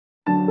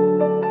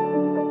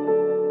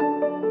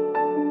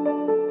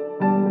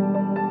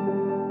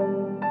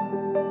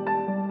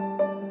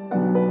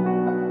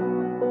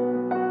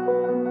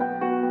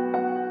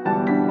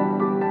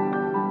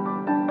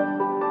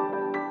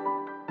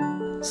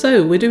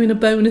So we're doing a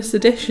bonus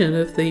edition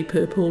of the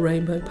Purple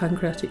Rainbow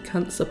Pancreatic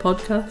Cancer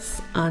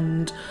podcast,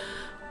 and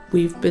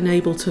we've been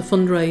able to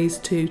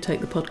fundraise to take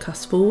the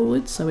podcast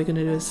forward. So we're going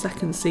to do a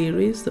second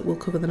series that will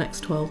cover the next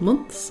 12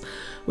 months.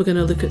 We're going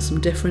to look at some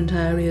different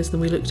areas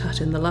than we looked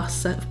at in the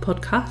last set of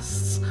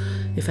podcasts.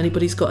 If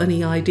anybody's got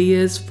any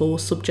ideas for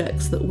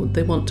subjects that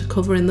they want to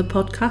cover in the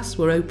podcast,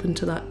 we're open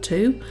to that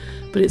too.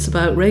 But it's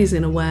about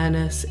raising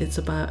awareness, it's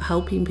about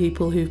helping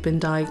people who've been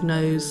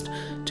diagnosed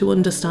to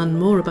understand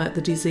more about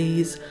the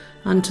disease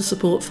and to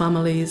support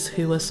families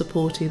who are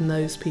supporting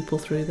those people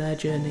through their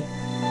journey.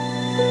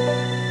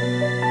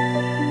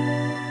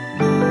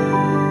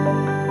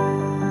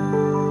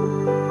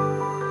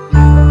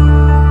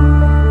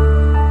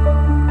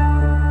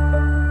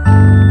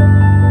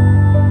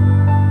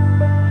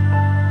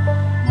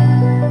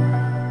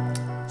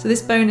 So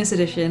this bonus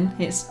edition,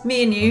 it's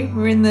me and you,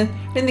 we're in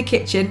the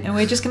kitchen, and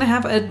we're just going to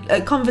have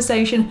a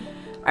conversation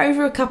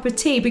over a cup of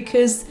tea,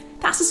 because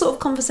that's the sort of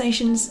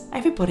conversations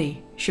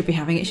everybody should be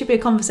having. It should be a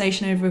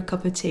conversation over a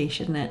cup of tea,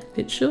 shouldn't it?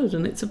 It should,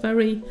 and it's a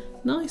very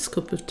nice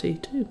cup of tea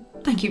too.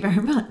 Thank you very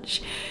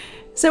much.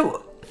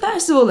 So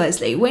first of all,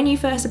 Leslie, when you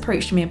first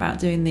approached me about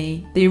doing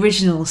the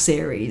original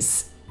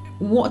series,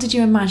 what did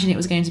you imagine it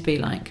was going to be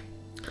like?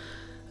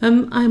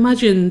 I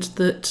imagined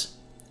that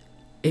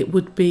it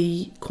would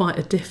be quite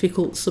a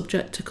difficult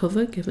subject to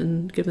cover,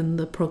 given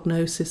the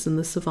prognosis and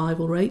the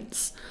survival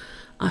rates.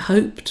 I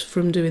hoped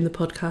from doing the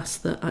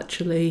podcast that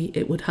actually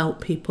it would help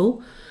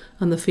people,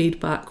 and the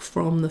feedback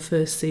from the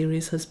first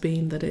series has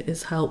been that it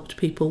has helped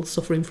people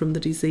suffering from the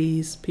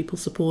disease, people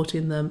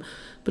supporting them,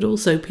 but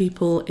also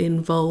people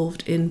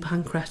involved in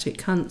pancreatic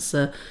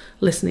cancer,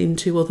 listening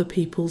to other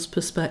people's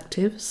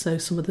perspectives. So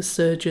some of the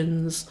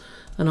surgeons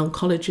and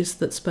oncologists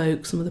that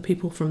spoke, some of the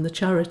people from the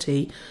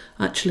charity,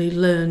 actually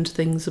learned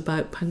things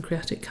about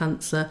pancreatic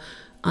cancer,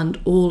 and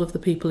all of the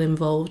people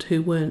involved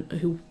who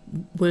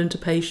weren't a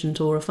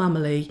patient or a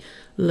family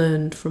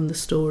learned from the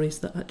stories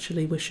that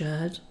actually were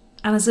shared.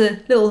 And as a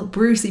little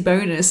Brucey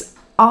bonus,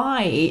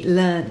 I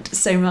learned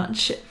so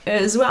much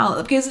as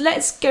well, because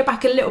let's go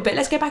back a little bit.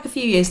 Let's go back a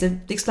few years to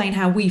explain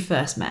how we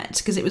first met,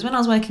 because it was when I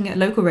was working at a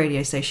local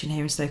radio station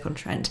here in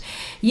Stoke-on-Trent.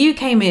 You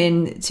came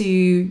in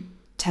to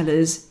tell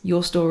us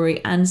your story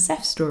and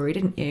Seth's story,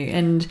 didn't you?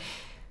 And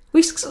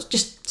we sort of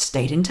just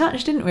stayed in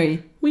touch, didn't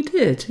we? We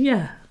did,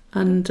 yeah.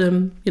 And,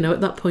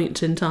 at that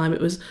point in time, it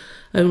was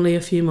only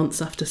a few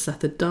months after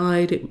Seth had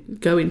died.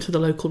 Going to the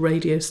local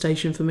radio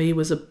station for me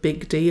was a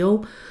big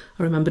deal.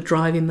 I remember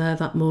driving there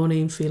that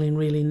morning, feeling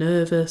really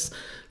nervous,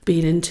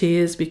 being in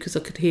tears because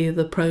I could hear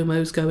the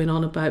promos going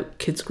on about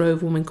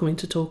Kidsgrove Women coming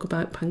to talk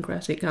about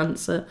pancreatic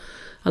cancer.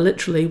 I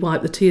literally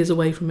wiped the tears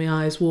away from my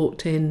eyes,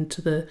 walked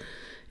into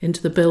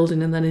the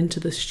building and then into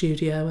the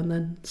studio, and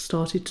then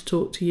started to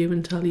talk to you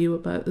and tell you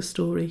about the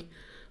story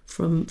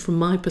from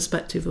my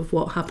perspective of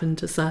what happened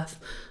to Seth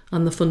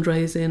and the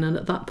fundraising. And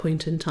at that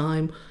point in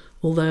time,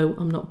 although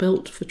I'm not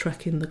built for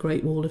trekking the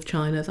Great Wall of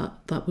China,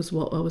 that was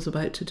what I was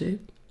about to do.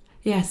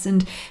 Yes,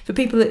 and for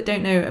people that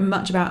don't know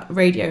much about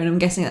radio, and I'm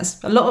guessing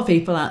that's a lot of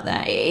people out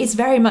there, it's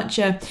very much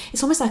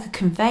it's almost like a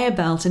conveyor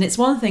belt, and it's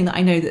one thing that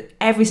I know that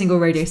every single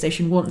radio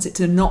station wants it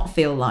to not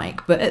feel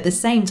like, but at the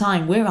same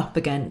time we're up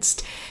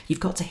against,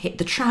 you've got to hit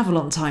the travel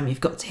on time,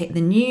 you've got to hit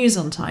the news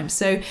on time,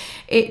 so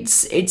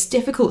it's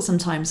difficult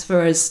sometimes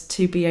for us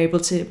to be able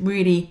to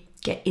really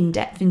get in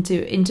depth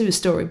into a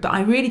story. But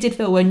I really did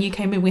feel when you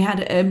came in, we had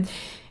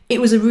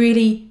it was a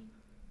really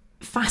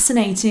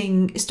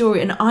fascinating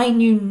story, and I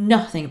knew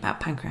nothing about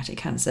pancreatic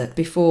cancer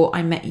before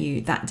I met you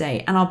that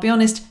day, and I'll be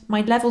honest, my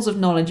levels of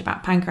knowledge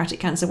about pancreatic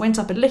cancer went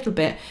up a little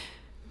bit,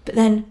 but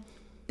then,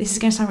 this is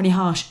going to sound really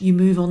harsh, you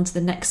move on to the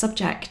next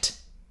subject,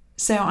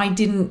 so I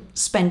didn't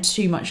spend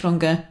too much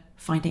longer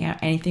finding out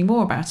anything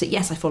more about it.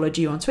 Yes, I followed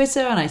you on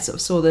Twitter and I sort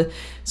of saw the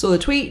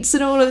tweets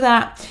and all of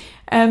that,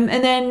 and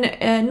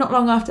then not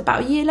long after,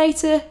 about a year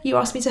later, you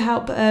asked me to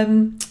help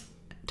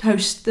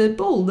host the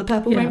ball, the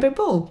Purple Rainbow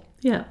Ball.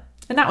 Yeah.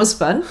 And that was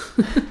fun.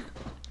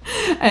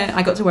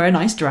 I got to wear a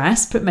nice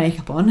dress, put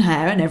makeup on,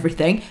 hair and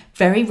everything.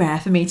 Very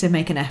rare for me to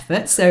make an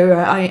effort, so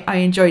I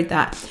enjoyed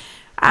that.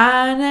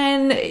 And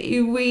then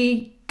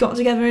we got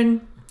together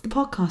and the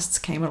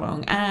podcasts came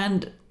along.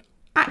 And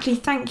actually,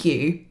 thank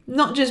you.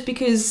 Not just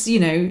because,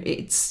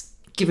 it's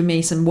given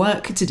me some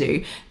work to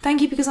do.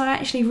 Thank you because I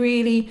actually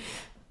really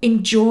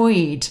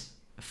enjoyed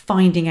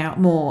finding out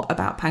more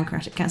about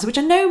pancreatic cancer, which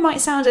I know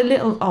might sound a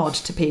little odd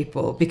to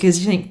people, because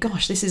you think,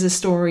 gosh, this is a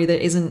story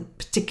that isn't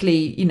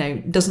particularly,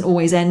 doesn't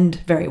always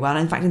end very well.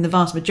 In fact, in the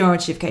vast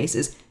majority of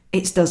cases,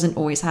 it doesn't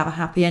always have a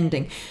happy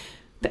ending.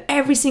 But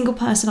every single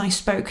person I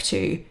spoke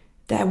to,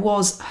 there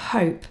was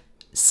hope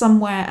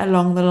somewhere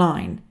along the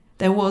line.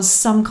 There was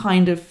some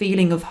kind of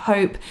feeling of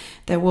hope.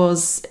 It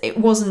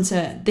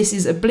wasn't this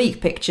is a bleak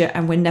picture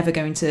and we're never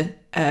going to,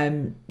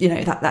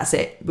 that's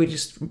it. We're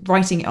just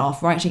writing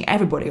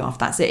everybody off.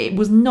 That's it. It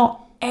was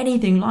not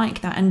anything like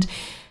that. And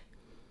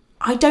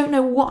I don't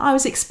know what I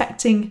was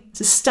expecting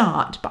to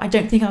start, but I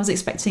don't think I was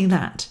expecting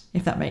that,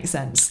 if that makes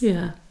sense.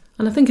 Yeah.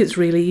 And I think it's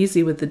really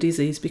easy with the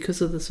disease,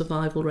 because of the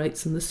survival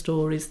rates and the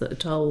stories that are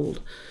told,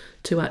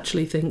 to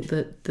actually think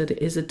that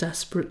it is a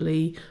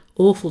desperately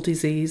awful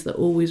disease that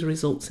always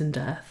results in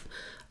death.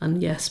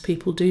 And yes,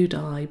 people do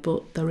die,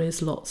 but there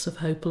is lots of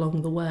hope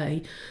along the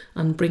way.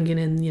 And bringing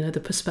in, the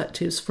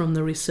perspectives from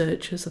the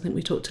researchers. I think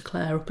we talked to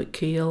Claire up at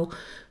Keele,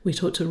 we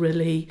talked to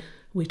Riley,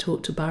 we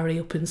talked to Barry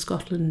up in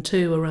Scotland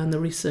too, around the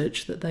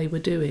research that they were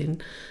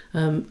doing.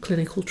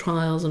 Clinical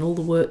trials and all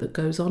the work that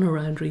goes on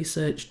around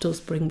research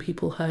does bring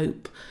people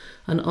hope.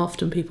 And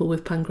often people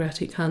with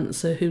pancreatic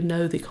cancer who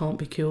know they can't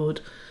be cured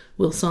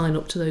will sign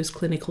up to those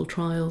clinical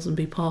trials and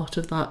be part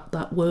of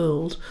that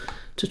world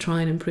to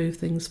try and improve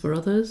things for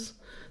others.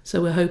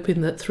 So we're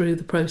hoping that through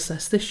the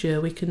process this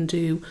year we can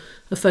do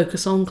a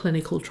focus on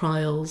clinical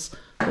trials,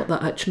 what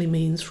that actually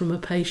means from a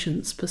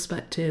patient's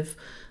perspective,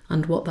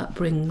 and what that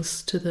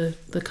brings to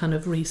the kind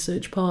of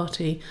research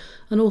party,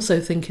 and also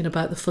thinking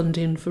about the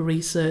funding for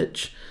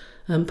research.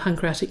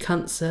 Pancreatic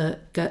cancer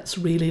gets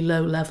really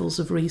low levels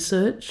of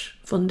research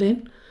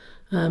funding,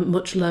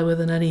 much lower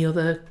than any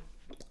other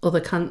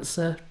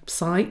cancer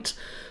site.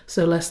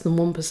 So less than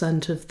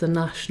 1% of the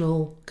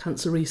national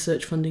cancer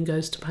research funding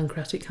goes to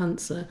pancreatic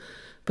cancer.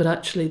 But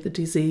actually the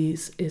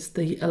disease is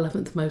the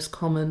 11th most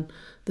common,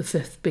 the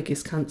 5th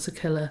biggest cancer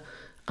killer.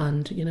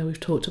 And, we've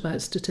talked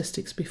about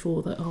statistics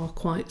before that are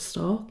quite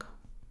stark.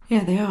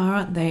 Yeah, they are,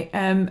 aren't they?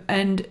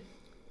 And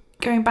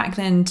going back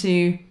then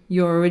to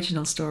your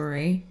original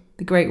story,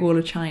 the Great Wall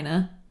of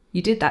China,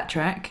 you did that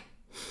trek.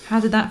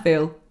 How did that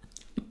feel?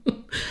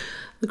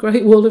 The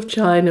Great Wall of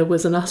China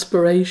was an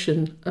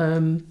aspiration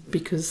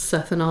because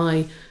Seth and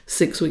I,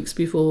 6 weeks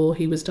before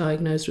he was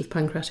diagnosed with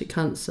pancreatic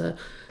cancer,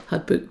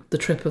 had booked the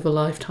trip of a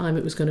lifetime.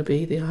 It was going to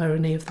be, the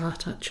irony of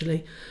that,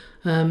 actually.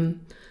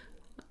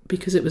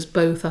 Because it was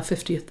both our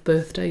 50th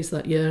birthdays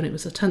that year and it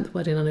was our 10th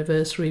wedding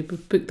anniversary. We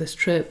booked this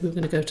trip. We were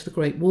going to go to the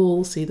Great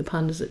Wall, see the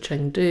pandas at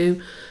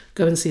Chengdu,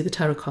 go and see the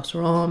Terracotta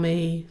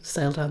Army,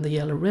 sail down the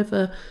Yellow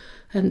River,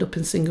 end up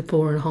in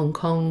Singapore and Hong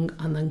Kong,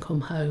 and then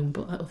come home.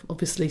 But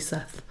obviously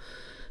Seth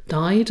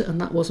died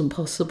and that wasn't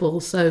possible.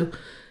 So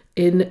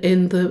in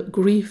the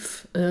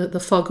grief,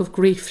 the fog of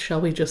grief, shall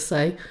we just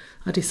say,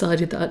 I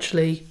decided that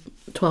actually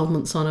 12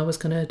 months on I was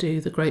going to do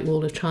the Great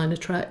Wall of China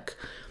trek.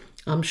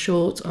 I'm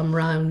short, I'm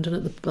round,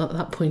 and at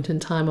that point in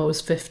time I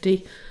was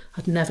 50.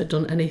 I'd never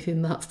done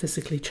anything that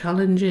physically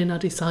challenging. I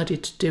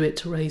decided to do it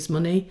to raise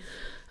money.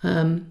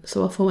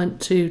 So off I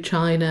went to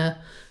China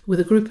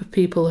with a group of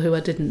people who I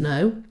didn't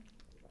know,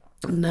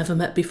 never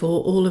met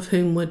before, all of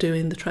whom were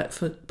doing the trek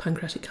for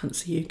Pancreatic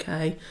Cancer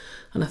UK.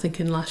 And I think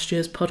in last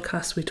year's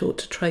podcast we talked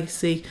to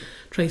Tracy.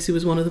 Tracy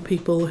was one of the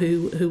people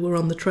who were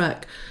on the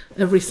trek.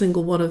 Every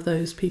single one of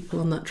those people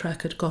on that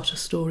trek had got a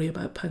story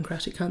about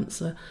pancreatic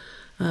cancer.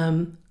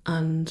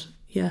 And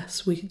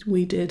yes,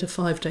 we did a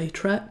 5-day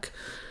trek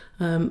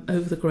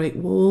over the Great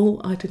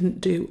Wall. I didn't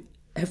do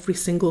every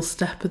single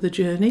step of the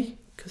journey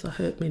because I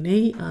hurt my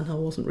knee and I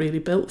wasn't really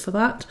built for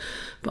that.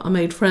 But I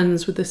made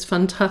friends with this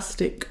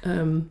fantastic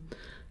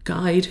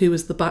guide who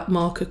was the back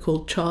marker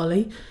called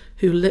Charlie,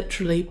 who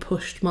literally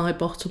pushed my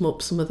bottom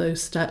up some of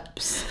those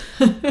steps,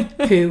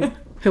 who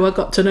I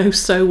got to know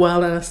so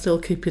well and I still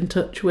keep in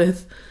touch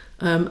with.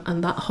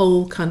 And that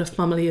whole kind of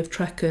family of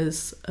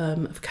trekkers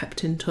have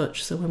kept in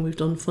touch. So when we've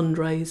done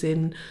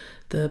fundraising,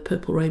 the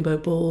Purple Rainbow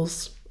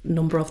Balls, a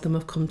number of them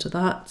have come to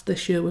that.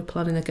 This year we're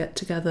planning a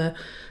get-together,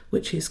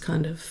 which is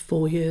kind of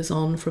 4 years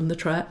on from the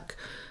trek,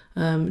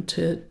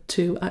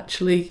 to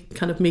actually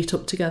kind of meet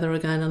up together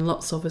again, and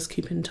lots of us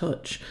keep in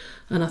touch.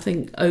 And I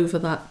think over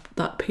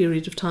that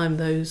period of time,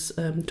 those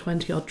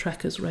 20-odd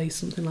trekkers raised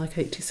something like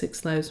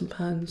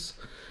 £86,000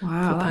 for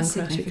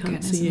Pancreatic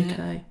Cancer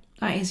UK.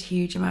 That is a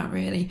huge amount,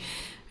 really.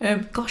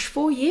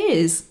 4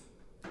 years.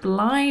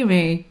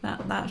 Blimey.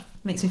 That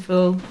makes me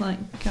feel like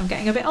I'm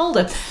getting a bit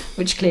older,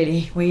 which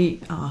clearly we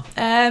are.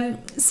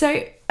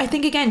 So I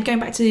think, again, going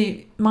back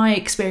to my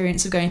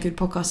experience of going through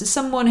the podcast, as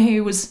someone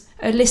who was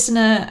a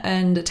listener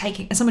and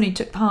someone who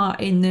took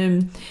part in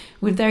them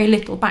with very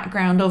little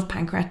background of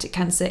pancreatic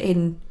cancer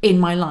in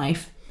my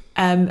life,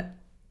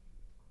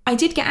 I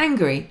did get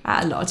angry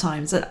at a lot of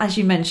times. As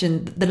you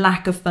mentioned, the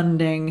lack of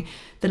funding,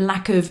 the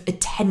lack of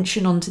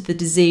attention onto the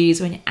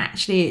disease, when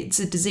actually it's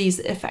a disease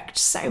that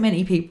affects so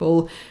many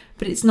people,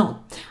 but it's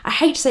not, I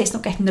hate to say it's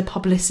not getting the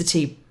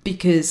publicity,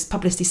 because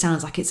publicity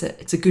sounds like it's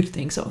a good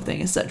thing sort of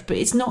thing as such, but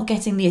it's not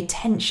getting the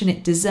attention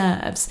it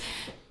deserves.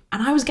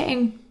 And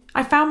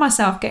I found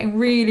myself getting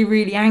really,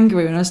 really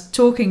angry when I was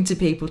talking to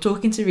people,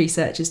 talking to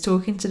researchers,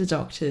 talking to the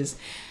doctors.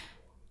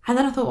 And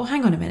then I thought, well,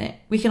 hang on a minute.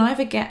 We can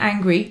either get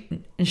angry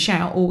and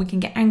shout, or we can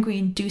get angry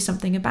and do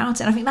something about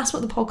it. And I think that's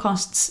what the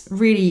podcasts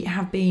really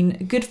have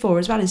been good for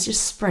as well, is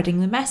just spreading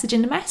the message.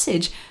 And the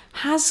message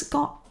has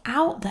got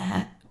out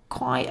there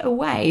quite a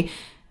way.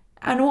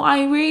 And what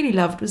I really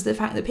loved was the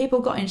fact that people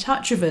got in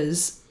touch with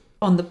us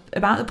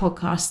about the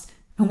podcast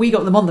And we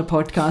got them on the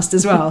podcast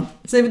as well.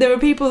 So there were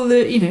people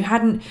that, you know,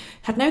 had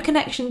no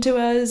connection to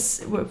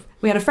us.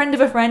 We had a friend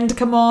of a friend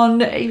come on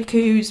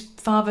whose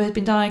father had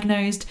been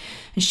diagnosed,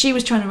 and she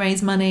was trying to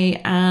raise money,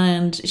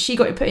 and she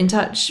got put in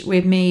touch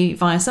with me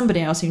via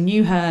somebody else who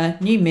knew her,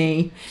 knew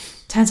me.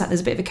 Turns out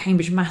there's a bit of a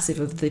Cambridge massive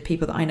of the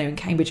people that I know in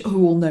Cambridge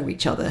who all know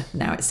each other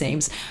now, it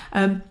seems.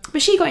 But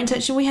she got in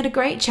touch and we had a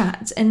great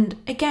chat. And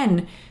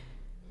again,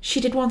 she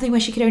did one thing where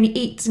she could only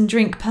eat and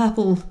drink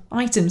purple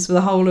items for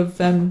the whole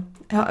of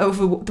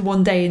over the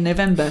one day in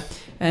November.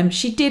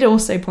 She did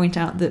also point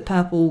out that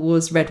purple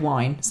was red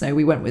wine, so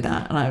we went with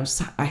that, and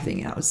I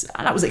think that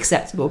was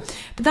acceptable.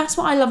 But that's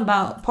what I love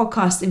about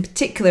podcasts in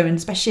particular, and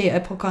especially a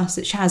podcast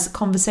that has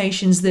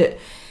conversations that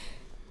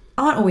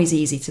aren't always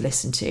easy to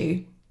listen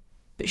to,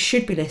 but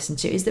should be listened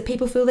to, is that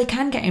people feel they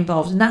can get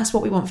involved, and that's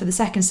what we want for the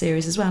second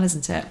series as well,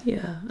 isn't it?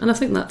 Yeah, and I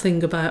think that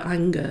thing about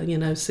anger, you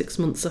know, 6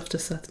 months after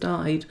Seth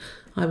died,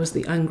 I was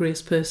the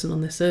angriest person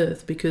on this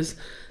earth because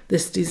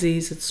this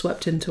disease had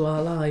swept into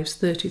our lives.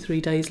 33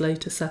 days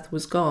later, Seth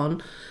was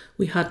gone.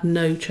 We had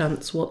no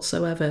chance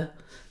whatsoever,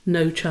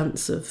 no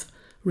chance of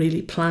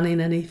really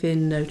planning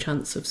anything, no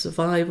chance of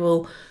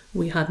survival.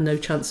 We had no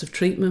chance of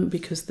treatment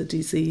because the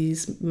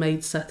disease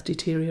made Seth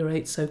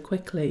deteriorate so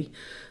quickly.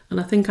 And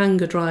I think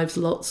anger drives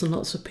lots and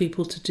lots of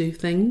people to do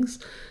things,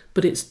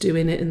 but it's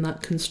doing it in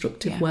that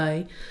constructive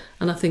way.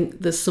 And I think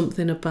there's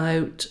something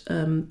about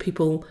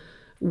people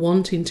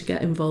wanting to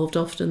get involved.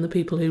 Often the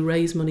people who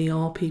raise money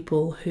are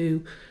people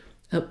who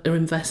are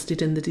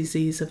invested in the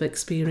disease, have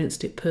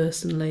experienced it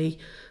personally,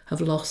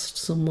 have lost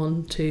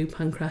someone to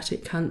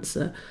pancreatic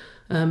cancer.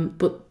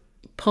 But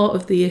part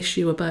of the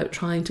issue about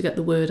trying to get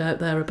the word out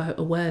there about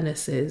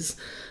awareness is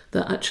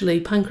that actually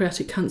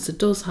pancreatic cancer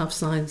does have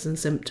signs and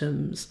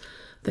symptoms.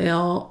 They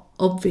are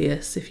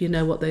obvious if you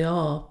know what they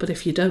are, but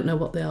if you don't know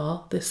what they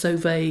are, they're so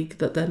vague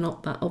that they're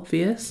not that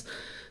obvious.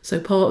 So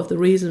part of the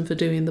reason for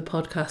doing the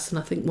podcast, and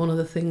I think one of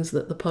the things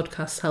that the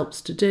podcast helps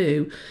to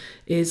do,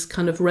 is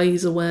kind of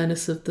raise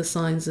awareness of the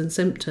signs and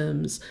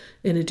symptoms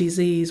in a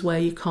disease where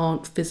you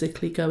can't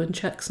physically go and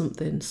check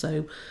something.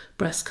 So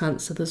breast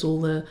cancer, there's all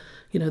the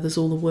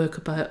work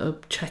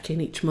about checking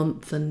each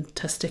month, and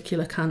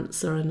testicular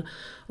cancer and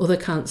other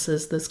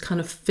cancers. There's kind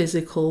of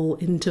physical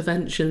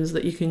interventions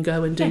that you can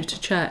go and do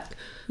to check.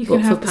 You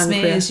can have the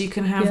smears, you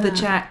can have the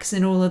checks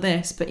and all of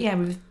this. But yeah,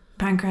 with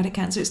pancreatic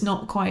cancer, it's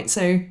not quite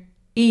so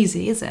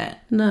easy, is it?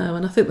 No,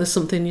 and I think there's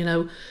something, you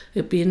know,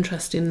 it'd be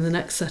interesting in the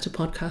next set of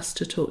podcasts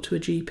to talk to a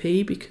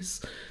GP,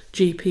 because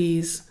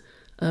GPs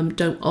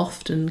don't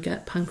often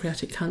get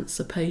pancreatic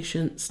cancer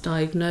patients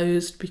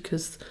diagnosed,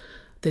 because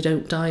they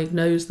don't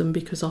diagnose them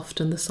because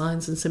often the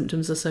signs and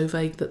symptoms are so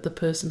vague that the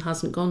person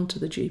hasn't gone to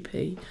the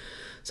GP.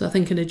 So I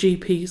think in a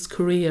GP's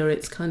career,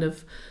 it's kind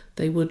of,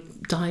 they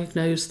would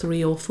diagnose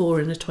 3 or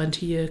 4 in a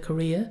 20-year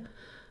career.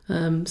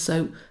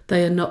 So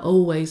they are not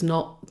always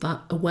not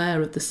that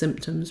aware of the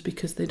symptoms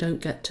because they don't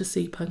get to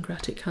see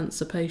pancreatic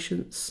cancer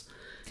patients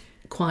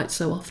quite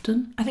so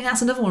often. I think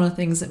that's another one of the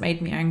things that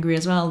made me angry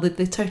as well,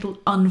 the total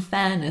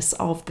unfairness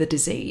of the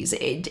disease.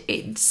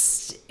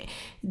 It's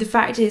the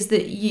fact is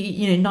that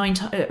you know, I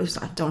don't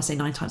want to say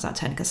 9 times out of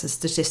 10 because it's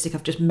a statistic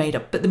I've just made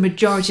up, but the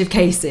majority of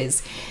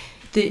cases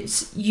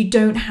that you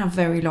don't have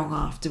very long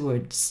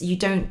afterwards. You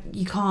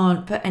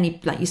can't put any,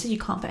 like you said, you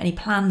can't put any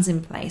plans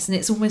in place, and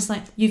it's almost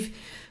like you've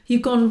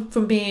gone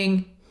from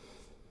going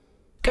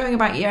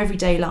about your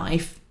everyday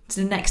life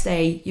to the next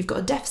day you've got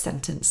a death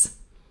sentence,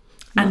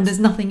 and there's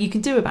nothing you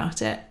can do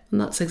about it.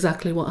 And that's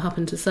exactly what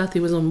happened to Seth.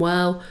 He was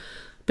unwell,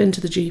 been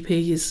to the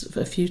GPs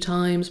a few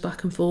times,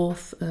 back and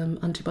forth,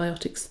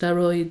 antibiotic,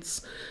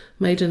 steroids,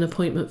 made an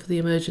appointment for the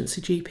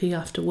emergency GP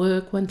after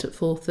work, went at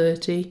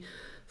 4:30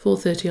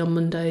 on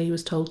Monday, he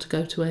was told to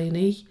go to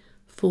A&E.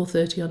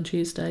 4:30 on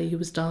Tuesday, he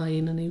was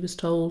dying, and he was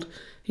told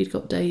he'd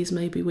got days,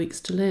 maybe weeks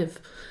to live.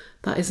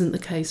 That isn't the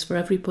case for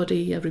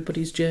everybody.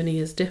 Everybody's journey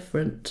is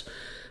different,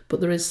 but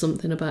there is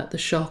something about the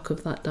shock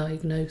of that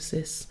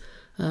diagnosis,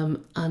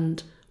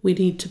 and we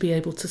need to be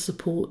able to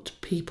support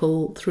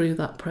people through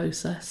that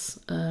process,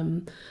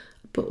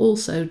 but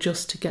also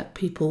just to get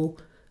people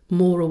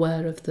more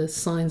aware of the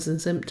signs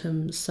and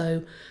symptoms.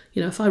 So,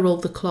 you know, if I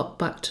rolled the clock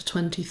back to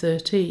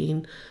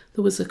 2013,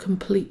 there was a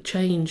complete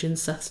change in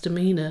Seth's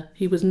demeanour.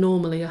 He was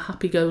normally a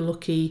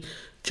happy-go-lucky,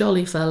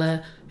 jolly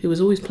fella who was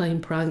always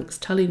playing pranks,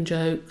 telling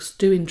jokes,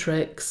 doing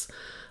tricks,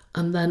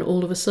 and then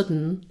all of a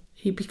sudden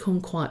he'd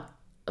become quite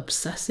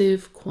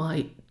obsessive,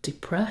 quite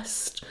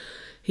depressed.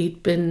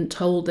 He'd been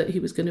told that he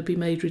was going to be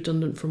made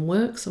redundant from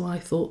work, so I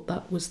thought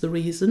that was the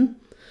reason.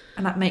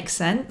 And that makes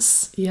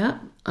sense. Yeah,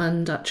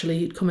 and actually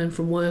he'd come in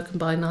from work, and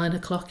by 9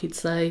 o'clock he'd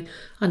say,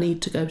 I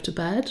need to go to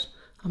bed,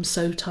 I'm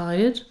so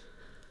tired.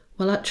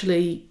 Well,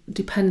 actually,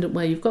 dependent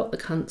where you've got the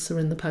cancer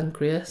in the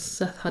pancreas,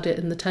 Seth had it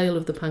in the tail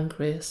of the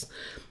pancreas.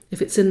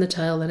 If it's in the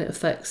tail, then it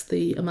affects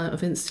the amount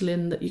of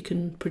insulin that you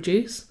can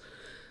produce.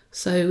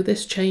 So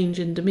this change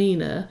in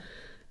demeanour,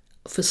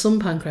 for some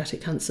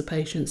pancreatic cancer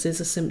patients, is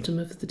a symptom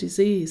of the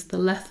disease. The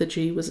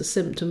lethargy was a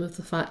symptom of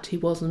the fact he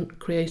wasn't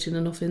creating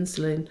enough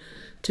insulin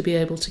to be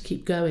able to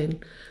keep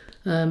going.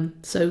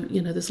 So,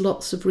 there's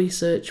lots of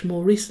research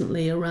more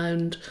recently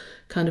around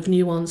kind of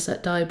new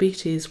onset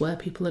diabetes where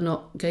people are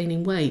not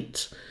gaining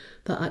weight,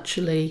 that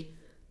actually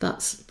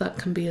that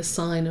can be a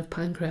sign of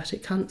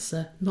pancreatic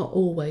cancer. Not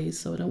always,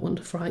 so I don't want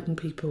to frighten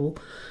people,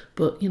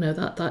 but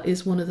that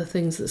is one of the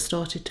things that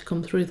started to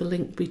come through, the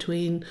link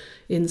between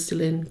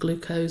insulin,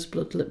 glucose,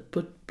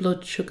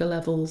 blood sugar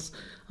levels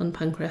and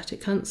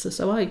pancreatic cancer.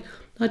 So I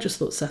just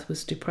thought Seth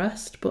was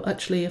depressed, but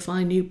actually if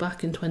I knew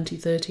back in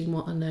 2013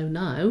 what I know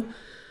now,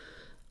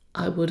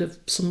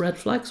 some red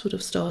flags would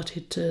have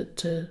started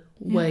to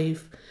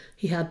wave.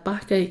 He had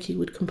backache, he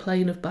would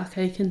complain of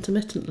backache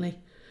intermittently,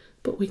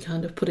 but we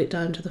kind of put it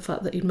down to the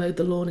fact that he'd mowed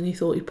the lawn and he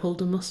thought he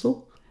pulled a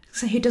muscle.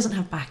 So who doesn't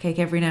have backache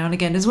every now and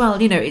again as well?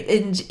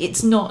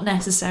 It's not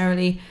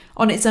necessarily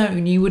on its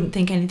own. You wouldn't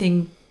think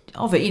anything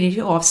of it.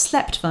 I've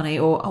slept funny,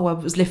 or I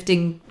was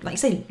lifting, like you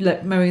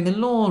say, mowing the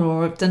lawn,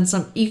 or I've done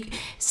so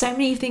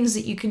many things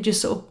that you can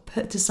just sort of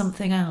put to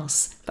something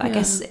else. But I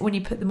guess when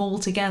you put them all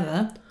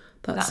together,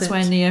 that's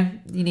when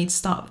you need to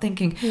start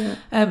thinking. Yeah.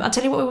 I'll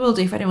tell you what we will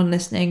do for anyone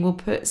listening. We'll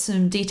put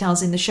some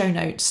details in the show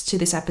notes to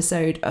this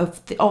episode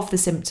of the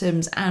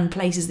symptoms and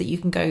places that you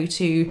can go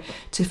to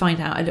find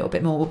out a little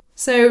bit more.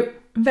 So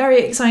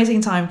very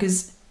exciting time,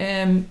 because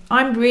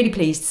I'm really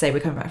pleased to say we're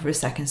coming back for a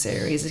second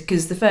series,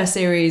 because the first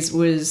series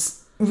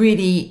was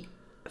really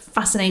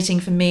fascinating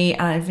for me,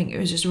 and I think it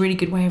was just a really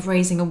good way of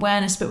raising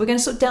awareness. But we're going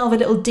to sort of delve a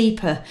little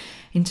deeper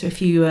into a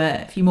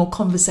few more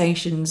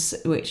conversations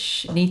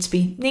which need to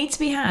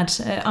be had,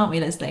 aren't we,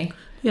 Leslie?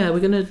 Yeah,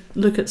 we're going to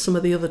look at some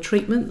of the other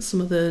treatments,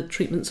 some of the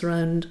treatments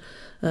around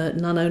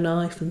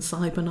NanoKnife and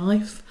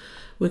CyberKnife.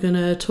 We're going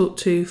to talk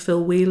to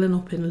Phil Whelan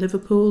up in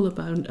Liverpool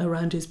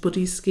around his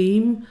buddy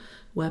scheme,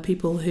 where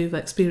people who've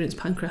experienced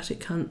pancreatic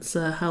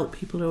cancer help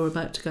people who are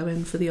about to go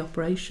in for the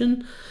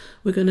operation.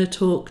 We're going to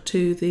talk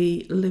to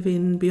the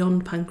Living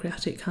Beyond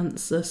Pancreatic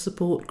Cancer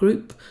support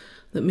group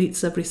that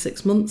meets every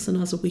 6 months and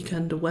has a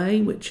weekend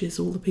away, which is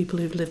all the people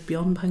who've lived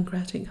beyond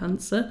pancreatic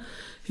cancer,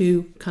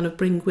 who kind of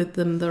bring with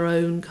them their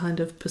own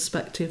kind of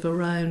perspective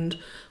around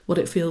what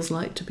it feels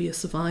like to be a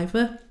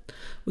survivor.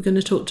 We're going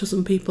to talk to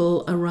some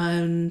people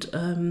around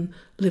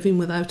living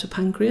without a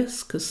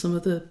pancreas, because some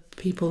of the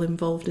people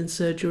involved in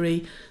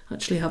surgery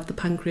actually have the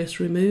pancreas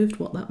removed,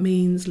 what that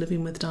means,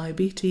 living with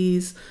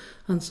diabetes,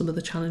 and some of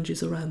the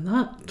challenges around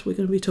that. We're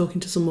going to be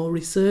talking to some more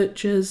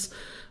researchers.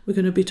 We're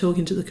going to be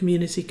talking to the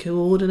community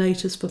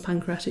coordinators for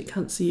Pancreatic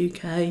Cancer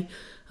UK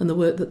and the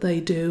work that they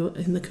do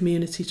in the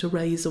community to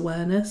raise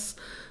awareness,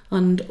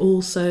 and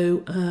also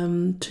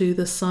to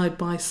the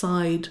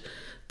side-by-side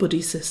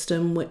buddy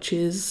system, which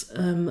is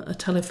a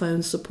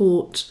telephone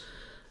support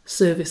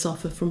service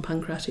offer from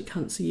Pancreatic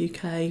Cancer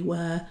UK,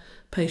 where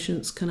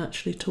patients can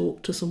actually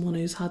talk to someone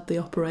who's had the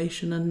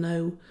operation and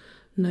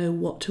know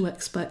what to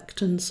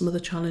expect and some of the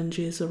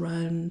challenges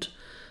around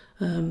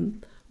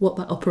what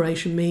that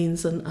operation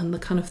means and the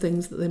kind of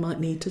things that they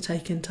might need to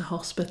take into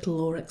hospital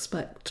or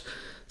expect.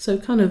 So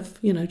kind of,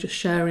 just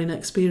sharing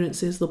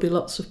experiences. There'll be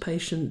lots of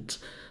patient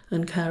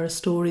and carer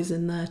stories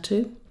in there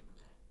too.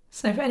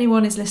 So if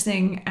anyone is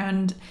listening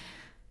and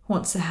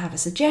wants to have a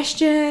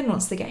suggestion,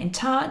 wants to get in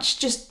touch,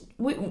 just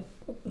we're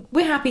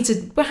happy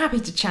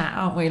to chat,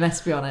 aren't we?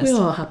 Let's be honest. We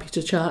are happy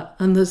to chat.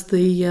 And there's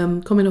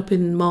the coming up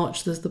in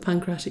March, there's the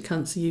Pancreatic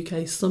Cancer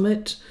UK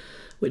Summit,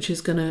 which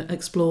is going to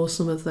explore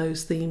some of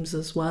those themes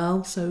as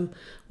well. So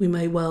we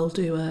may well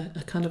do a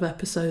kind of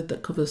episode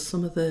that covers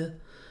some of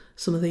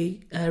the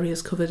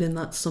areas covered in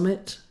that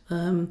summit.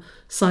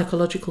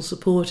 Psychological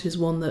support is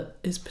one that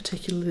is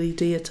particularly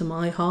dear to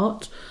my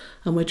heart,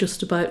 and we're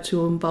just about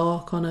to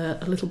embark on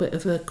a little bit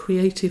of a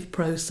creative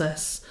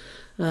process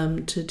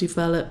to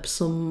develop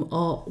some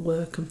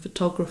artwork and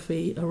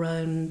photography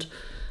around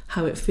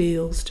how it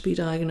feels to be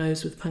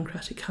diagnosed with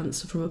pancreatic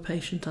cancer from a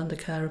patient and a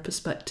carer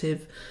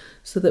perspective,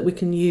 so that we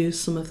can use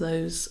some of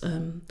those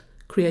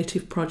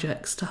creative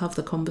projects to have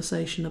the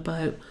conversation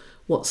about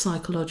what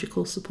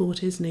psychological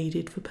support is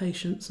needed for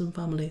patients and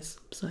families.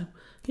 So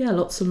yeah,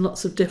 lots and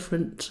lots of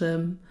different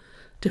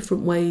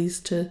ways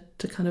to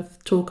kind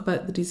of talk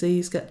about the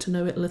disease, get to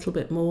know it a little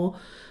bit more,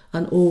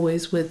 and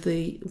always with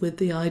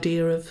the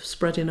idea of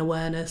spreading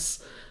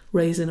awareness,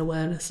 raising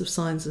awareness of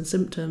signs and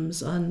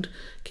symptoms, and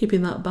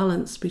keeping that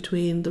balance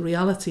between the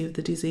reality of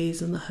the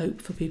disease and the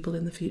hope for people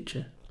in the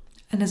future.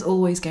 And there's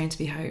always going to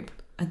be hope.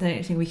 I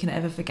don't think we can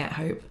ever forget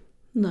hope.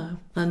 No,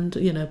 and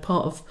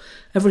part of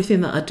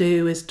everything that I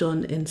do is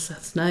done in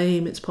Seth's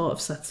name. It's part of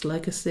Seth's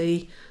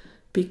legacy,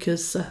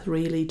 because Seth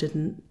really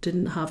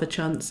didn't have a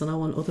chance, and I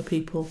want other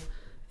people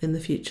in the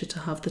future to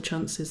have the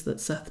chances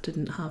that Seth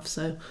didn't have.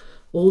 So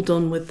all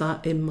done with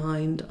that in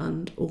mind,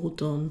 and all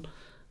done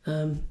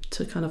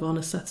to kind of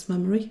honour Seth's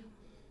memory.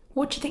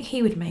 What do you think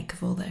he would make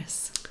of all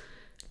this?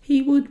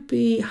 He would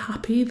be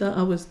happy that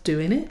I was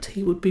doing it.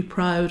 He would be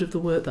proud of the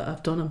work that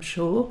I've done, I'm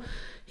sure.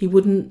 He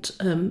wouldn't.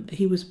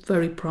 He was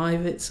very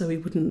private, so he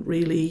wouldn't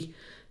really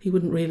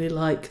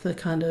like the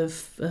kind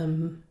of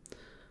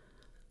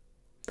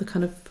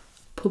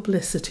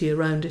publicity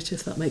around it,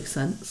 if that makes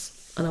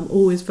sense. and I'm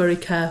always very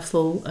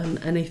careful,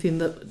 and anything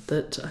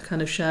that I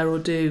kind of share or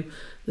do,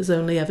 there's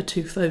only ever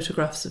 2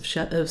 photographs of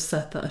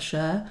Seth that I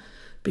share,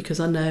 because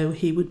I know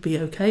he would be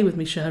okay with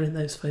me sharing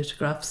those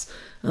photographs,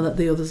 and that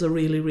the others are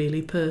really,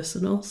 really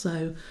personal.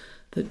 So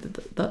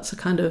that's a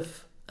kind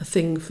of a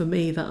thing for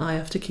me that I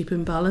have to keep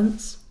in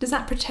balance. Does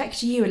that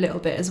protect you a little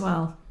bit as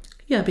well?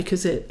 Yeah,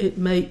 because it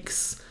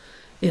makes,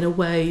 in a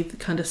way, the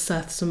kind of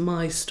Seth's and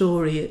my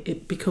story,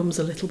 it becomes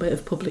a little bit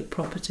of public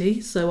property.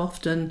 So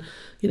often,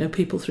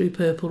 people through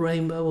Purple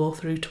Rainbow or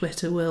through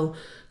Twitter will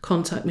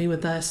contact me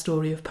with their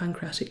story of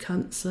pancreatic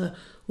cancer,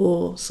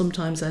 or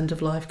sometimes end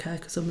of life care,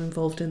 because I'm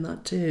involved in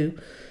that too.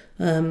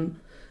 And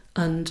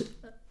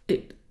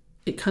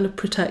it kind of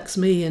protects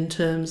me in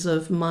terms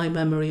of my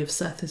memory of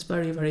Seth is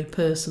very, very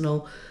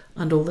personal,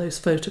 and all those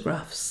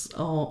photographs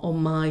are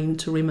mine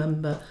to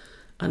remember,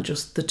 and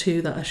just the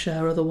 2 that I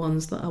share are the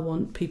ones that I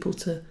want people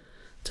to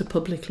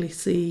publicly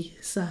see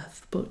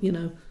Seth. But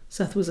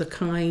Seth was a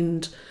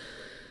kind,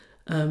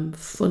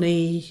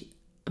 funny,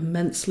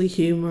 immensely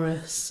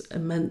humorous,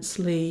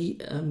 immensely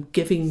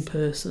giving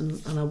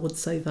person, and I would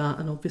say that,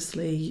 and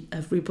obviously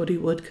everybody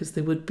would, because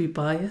they would be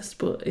biased,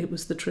 but it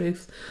was the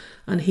truth.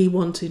 And he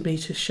wanted me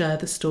to share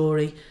the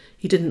story.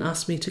 He didn't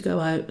ask me to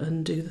go out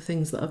and do the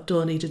things that I've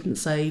done. He didn't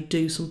say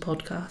do some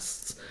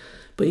podcasts,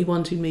 but he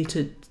wanted me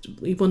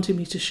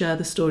to share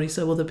the story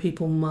so other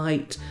people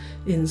might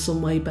in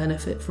some way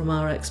benefit from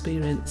our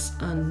experience,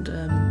 and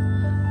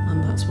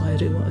that's why I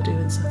do what I do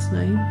in Seth's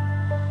name.